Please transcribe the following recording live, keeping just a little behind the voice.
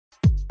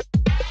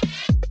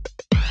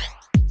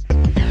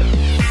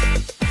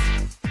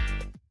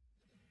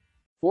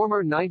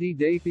Former 90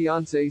 Day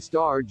Fiancé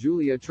star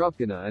Julia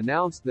Trubkina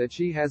announced that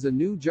she has a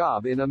new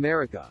job in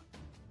America.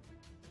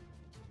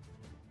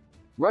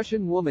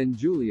 Russian woman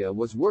Julia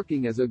was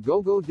working as a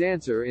go-go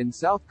dancer in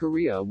South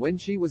Korea when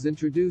she was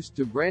introduced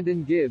to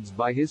Brandon Gibbs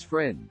by his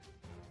friend.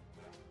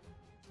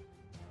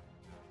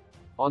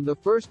 On the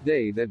first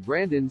day that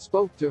Brandon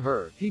spoke to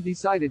her, he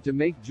decided to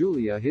make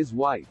Julia his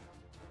wife.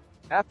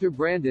 After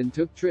Brandon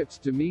took trips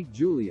to meet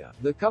Julia,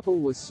 the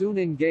couple was soon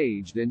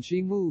engaged and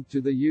she moved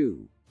to the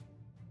U.S.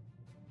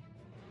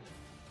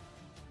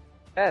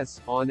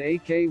 on a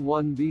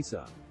K-1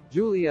 visa.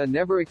 Julia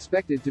never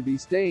expected to be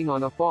staying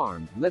on a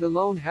farm, let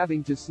alone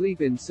having to sleep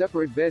in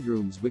separate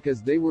bedrooms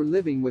because they were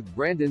living with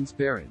Brandon's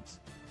parents.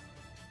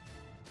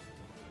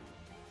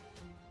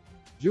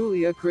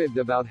 Julia cribbed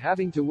about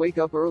having to wake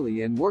up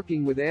early and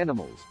working with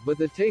animals, but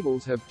the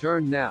tables have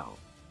turned now.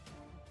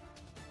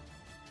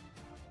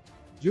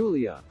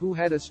 Julia, who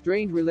had a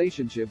strained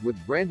relationship with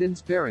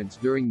Brandon's parents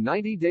during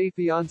 90 Day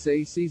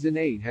Fiancé Season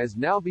 8, has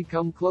now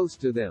become close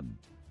to them.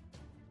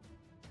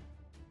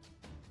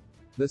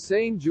 The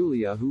same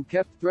Julia who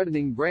kept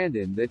threatening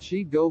Brandon that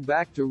she'd go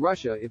back to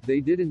Russia if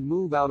they didn't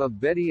move out of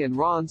Betty and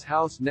Ron's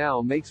house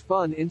now makes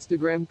fun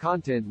Instagram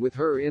content with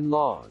her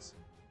in-laws.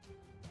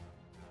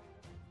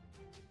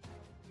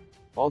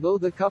 Although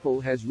the couple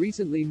has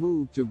recently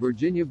moved to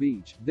Virginia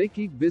Beach, they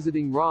keep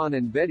visiting Ron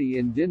and Betty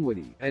in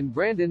Dinwiddie, and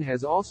Brandon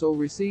has also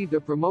received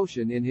a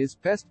promotion in his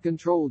pest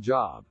control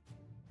job.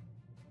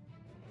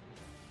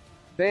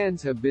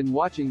 Fans have been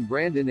watching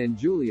Brandon and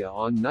Julia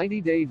on 90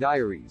 Day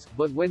Diaries,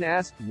 but when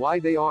asked why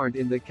they aren't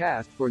in the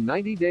cast for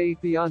 90 Day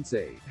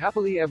Fiancé,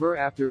 Happily Ever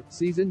After,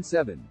 Season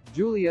 7,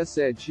 Julia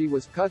said she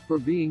was cut for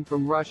being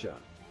from Russia.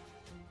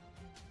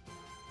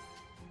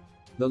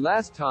 The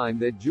last time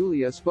that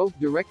Julia spoke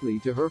directly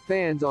to her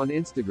fans on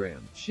Instagram,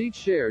 she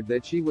shared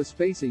that she was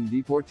facing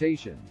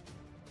deportation.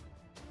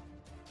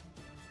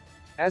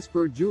 As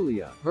per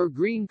Julia, her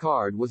green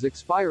card was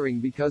expiring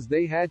because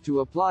they had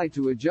to apply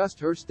to adjust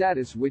her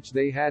status, which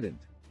they hadn't.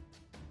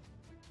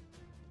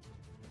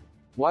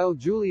 While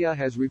Julia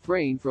has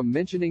refrained from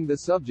mentioning the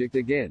subject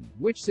again,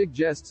 which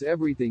suggests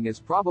everything is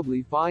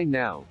probably fine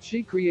now,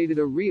 she created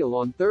a reel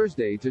on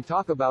Thursday to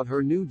talk about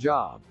her new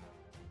job.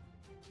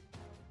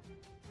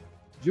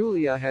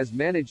 Julia has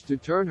managed to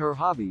turn her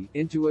hobby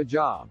into a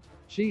job.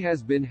 She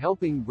has been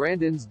helping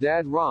Brandon's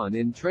dad Ron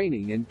in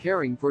training and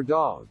caring for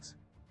dogs.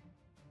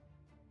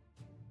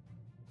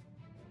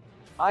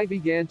 I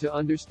began to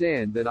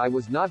understand that I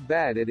was not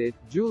bad at it,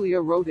 Julia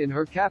wrote in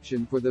her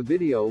caption for the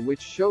video, which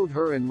showed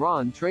her and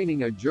Ron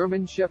training a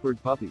German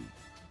Shepherd puppy.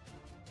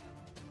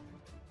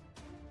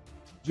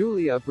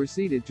 Julia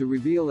proceeded to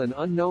reveal an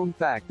unknown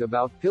fact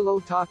about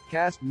Pillow Talk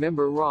cast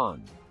member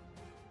Ron.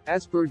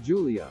 As per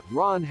Julia,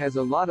 Ron has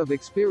a lot of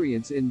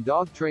experience in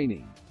dog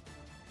training.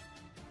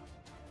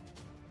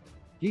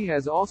 He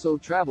has also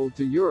traveled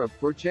to Europe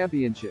for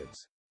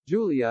championships.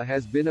 Julia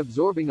has been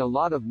absorbing a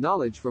lot of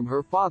knowledge from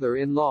her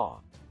father-in-law.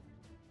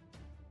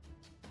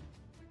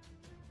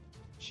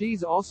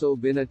 She's also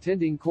been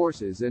attending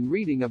courses and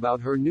reading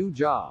about her new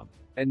job.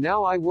 And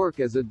now I work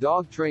as a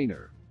dog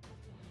trainer.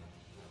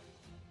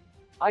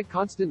 I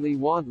constantly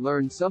want to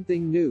learn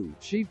something new,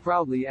 she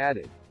proudly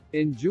added.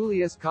 In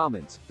Julia's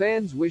comments,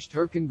 fans wished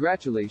her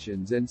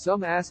congratulations and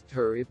some asked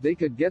her if they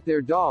could get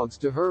their dogs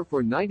to her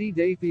for 90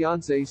 Day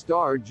Fiancé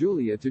star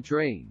Julia to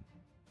train.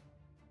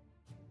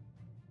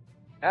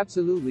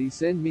 Absolutely,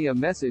 send me a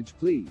message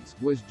please,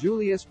 was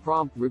Julia's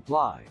prompt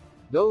reply.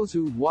 Those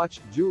who've watched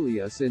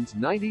Julia since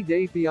 90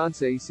 Day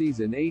Fiancé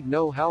Season 8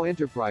 know how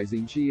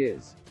enterprising she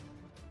is.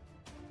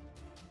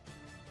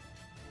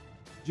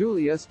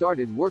 Julia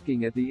started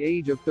working at the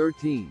age of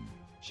 13.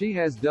 She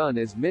has done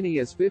as many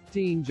as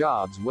 15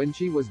 jobs when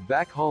she was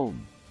back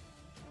home.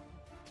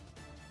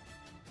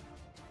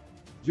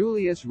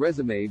 Julia's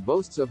resume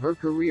boasts of her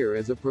career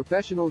as a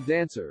professional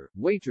dancer,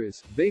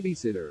 waitress,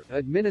 babysitter,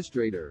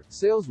 administrator,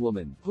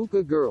 saleswoman,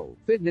 hookah girl,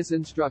 fitness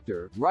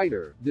instructor,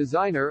 writer,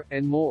 designer,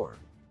 and more.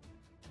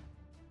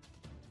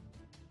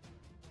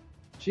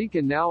 She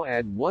can now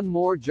add one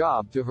more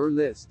job to her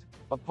list.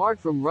 Apart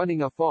from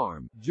running a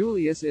farm,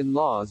 Julia's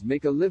in-laws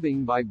make a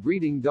living by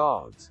breeding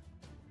dogs.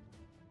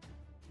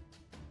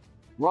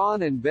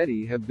 Ron and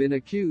Betty have been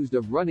accused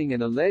of running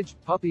an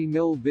alleged puppy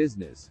mill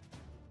business.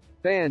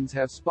 Fans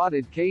have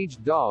spotted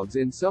caged dogs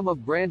in some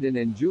of Brandon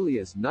and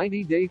Julia's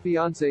 90 Day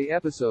Fiancé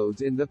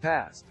episodes in the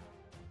past.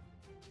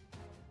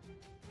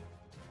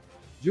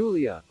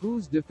 Julia,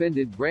 who's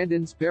defended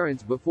Brandon's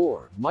parents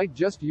before, might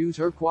just use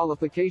her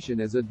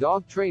qualification as a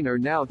dog trainer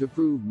now to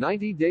prove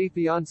 90 Day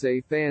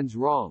Fiancé fans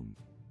wrong.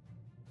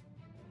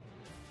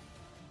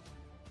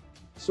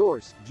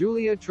 Source: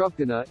 Julia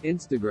Trubkina,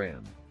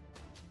 Instagram.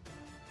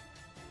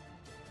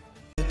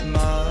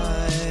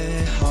 My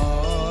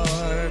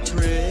heart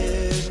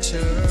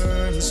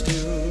returns to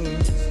you.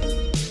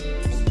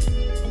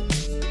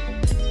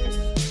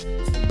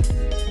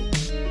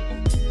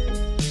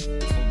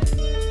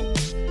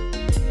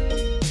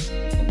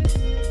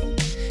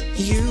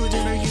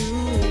 Dinner, you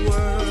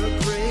were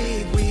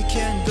great. We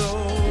can go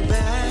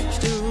back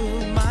to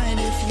mine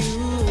if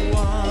you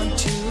want.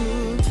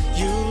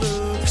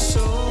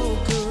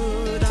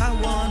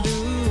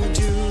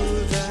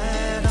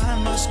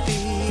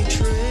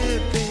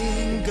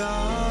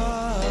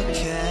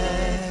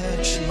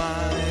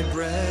 my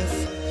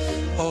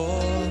breath.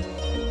 All